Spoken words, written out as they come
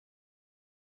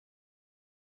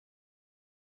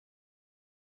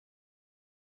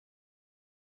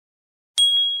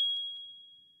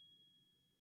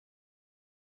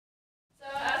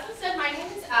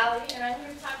Allie, and I'm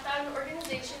here to talk about an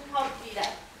organization called VIDA.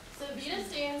 So VIDA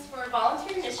stands for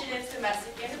Volunteer Initiatives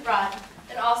Domestic and Abroad,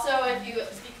 and also if you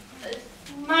speak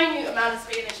a minute amount of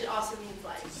Spanish, it also means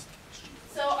life.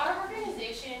 So our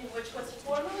organization, which was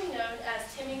formerly known as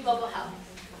TIMI Global Health.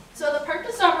 So the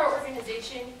purpose of our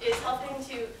organization is helping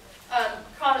to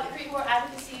create more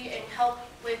advocacy and help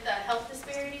with health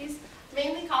disparities,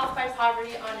 mainly caused by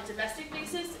poverty on a domestic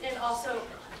basis and also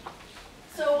abroad.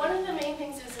 So one of the main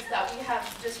things is that we have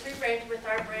just rebranded with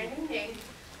our brand new name.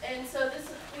 And so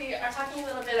we are talking a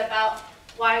little bit about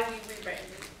why we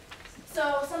rebranded.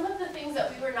 So some of the things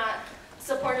that we were not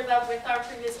supportive of with our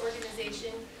previous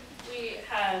organization, we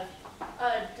have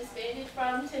disbanded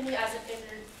from TIMI as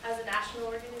a national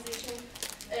organization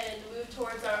and moved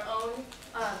towards our own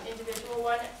individual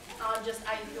one on just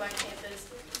IUPUI campus,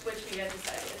 which we have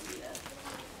decided as VIDA.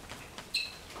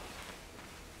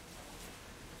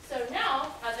 So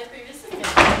now, as I previously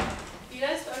mentioned,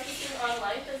 VIDA is focusing on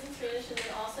life as in Spanish and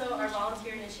then also our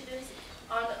volunteer initiatives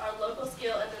on our local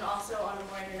scale and then also on a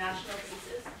more international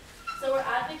basis. So we're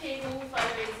advocating,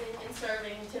 fundraising, and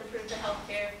serving to improve the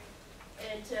healthcare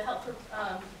and to help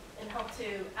to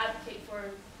advocate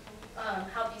for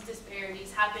how these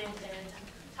disparities happen and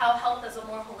how health as a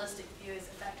more holistic view is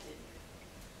affected.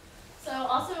 So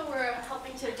also we're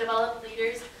helping to develop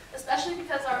leaders, especially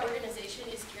because our organization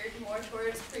is geared more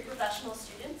towards pre-professional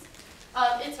students.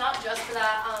 It's not just for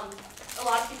that. A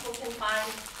lot of people can find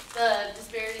the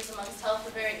disparities amongst health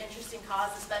a very interesting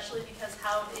cause, especially because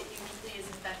how it uniquely is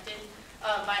affected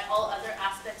by all other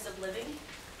aspects of living.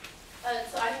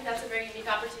 So I think that's a very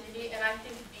unique opportunity, and I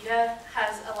think VIDA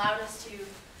has allowed us to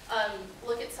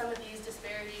look at some of these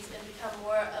disparities and become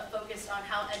more focused on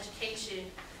how education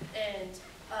and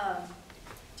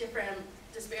different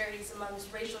disparities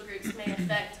amongst racial groups may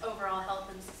affect overall health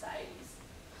in societies.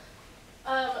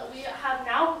 We have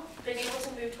now been able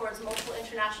to move towards multiple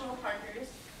international partners.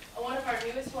 One of our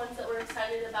newest ones that we're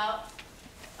excited about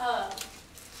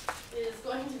is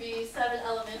going to be 7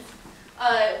 Elements,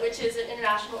 which is an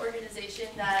international organization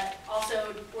that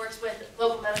also works with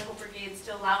local medical brigades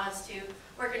to allow us to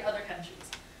work in other countries.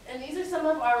 And these are some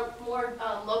of our more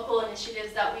local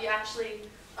initiatives that we actually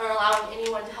are allowing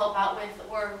anyone to help out with,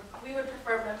 or we would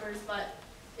prefer members, but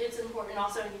it's important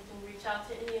also, and you can reach out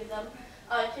to any of them.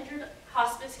 Kindred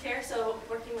Hospice Care, so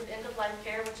working with end-of-life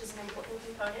care, which is an important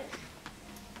component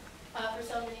for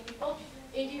so many people.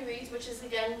 IUPUI, which is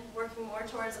again working more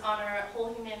towards on our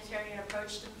whole humanitarian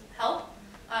approach to health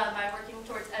by working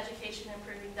towards education,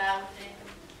 improving that within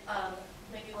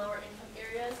maybe lower income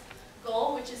areas.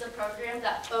 Goal, which is a program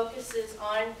that focuses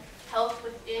on health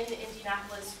within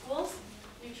Indianapolis schools,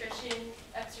 nutrition,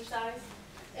 exercise,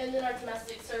 and then our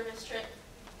domestic service trip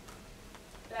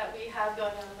that we have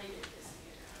going on later this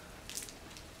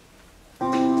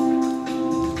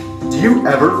year. Do you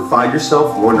ever find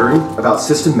yourself wondering about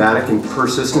systematic and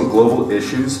persistent global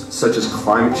issues such as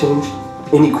climate change,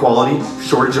 inequality,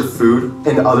 shortage of food,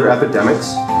 and other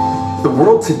epidemics? The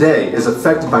world today is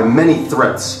affected by many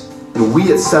threats, and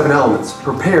we at 7 Elements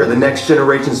prepare the next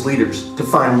generation's leaders to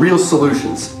find real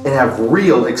solutions and have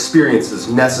real experiences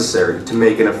necessary to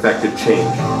make an effective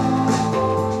change.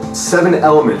 7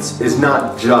 Elements is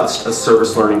not just a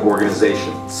service learning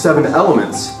organization. 7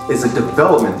 Elements is a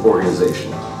development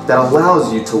organization that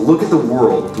allows you to look at the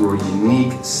world through a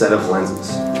unique set of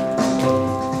lenses.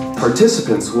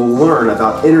 Participants will learn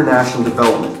about international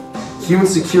development, human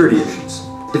security issues,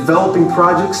 developing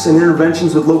projects and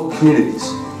interventions with local communities,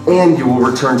 and you will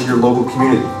return to your local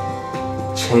community,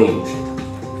 changed,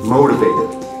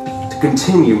 motivated, to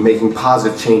continue making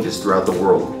positive changes throughout the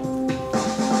world.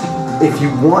 If you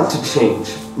want to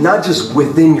change, not just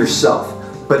within yourself,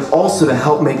 but also to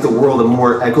help make the world a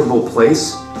more equitable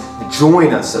place,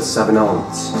 join us at 7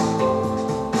 Elements.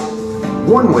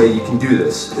 One way you can do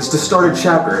this is to start a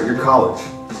chapter at your college.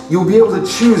 You'll be able to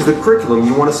choose the curriculum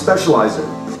you want to specialize in.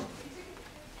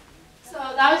 So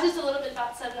that was just a little bit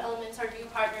about 7 Elements, our new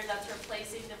partner that's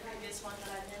replacing the previous one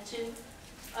that I mentioned.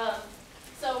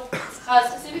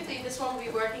 Specifically, this one will be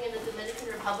working in the Dominican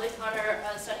Republic on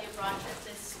our study abroad trip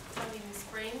this coming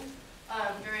spring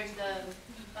during the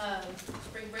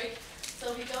spring break. So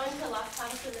we'll be going to Las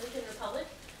Palmas, Dominican Republic,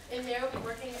 and there we'll be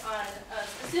working on,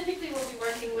 specifically we'll be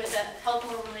working with a health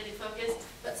more related focus,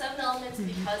 but 7 Elements,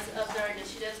 because of their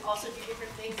initiatives, also do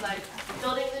different things like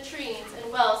building latrines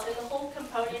and wells, and the whole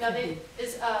component of it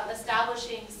is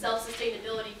establishing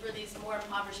self-sustainability for these more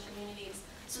impoverished communities,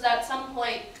 so that at some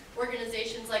point,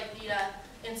 organizations like VIDA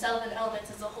and 7 Elements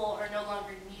as a whole are no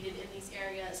longer needed in these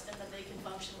areas and that they can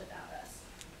function without us.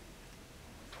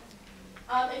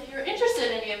 If you're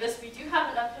interested in any of this, we do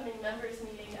have an upcoming members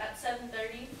meeting at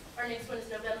 7:30. Our next one is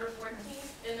November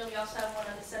 14th, and then we also have one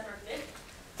on December 5th.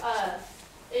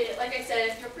 Like I said,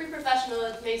 if you're a pre-professional,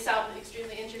 it may sound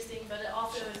extremely interesting, but it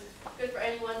also is good for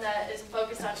anyone that is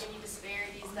focused on any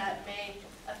disparities that may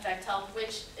affect health,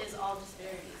 which is all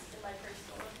disparities, in my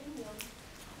personal opinion.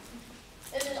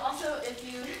 And then also,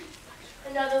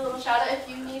 another little shout out, if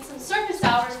you need some service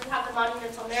hours, we have the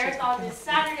Monumental Marathon this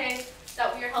Saturday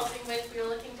that we are helping with. We are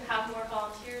looking to have more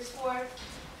volunteers for.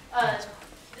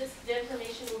 The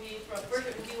information will be we're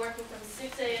going to be working from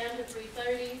 6 a.m. to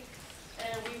 3:30.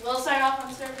 And we will sign off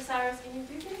on service hours, and you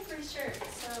do get a free shirt.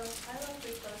 So I love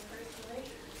free clothes personally.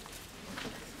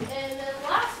 And then the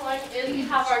last one is we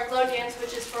have our Glow Dance,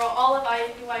 which is for all of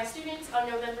IUPUI students on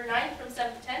November 9th from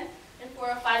 7 to 10 in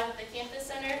 405 at the campus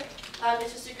center.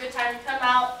 It's just a good time to come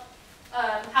out,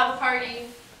 have a party,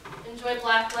 enjoy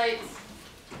black lights,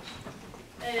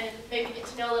 and maybe get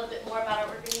to know a little bit more about our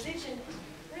organization.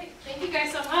 Great. Thank you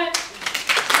guys so much.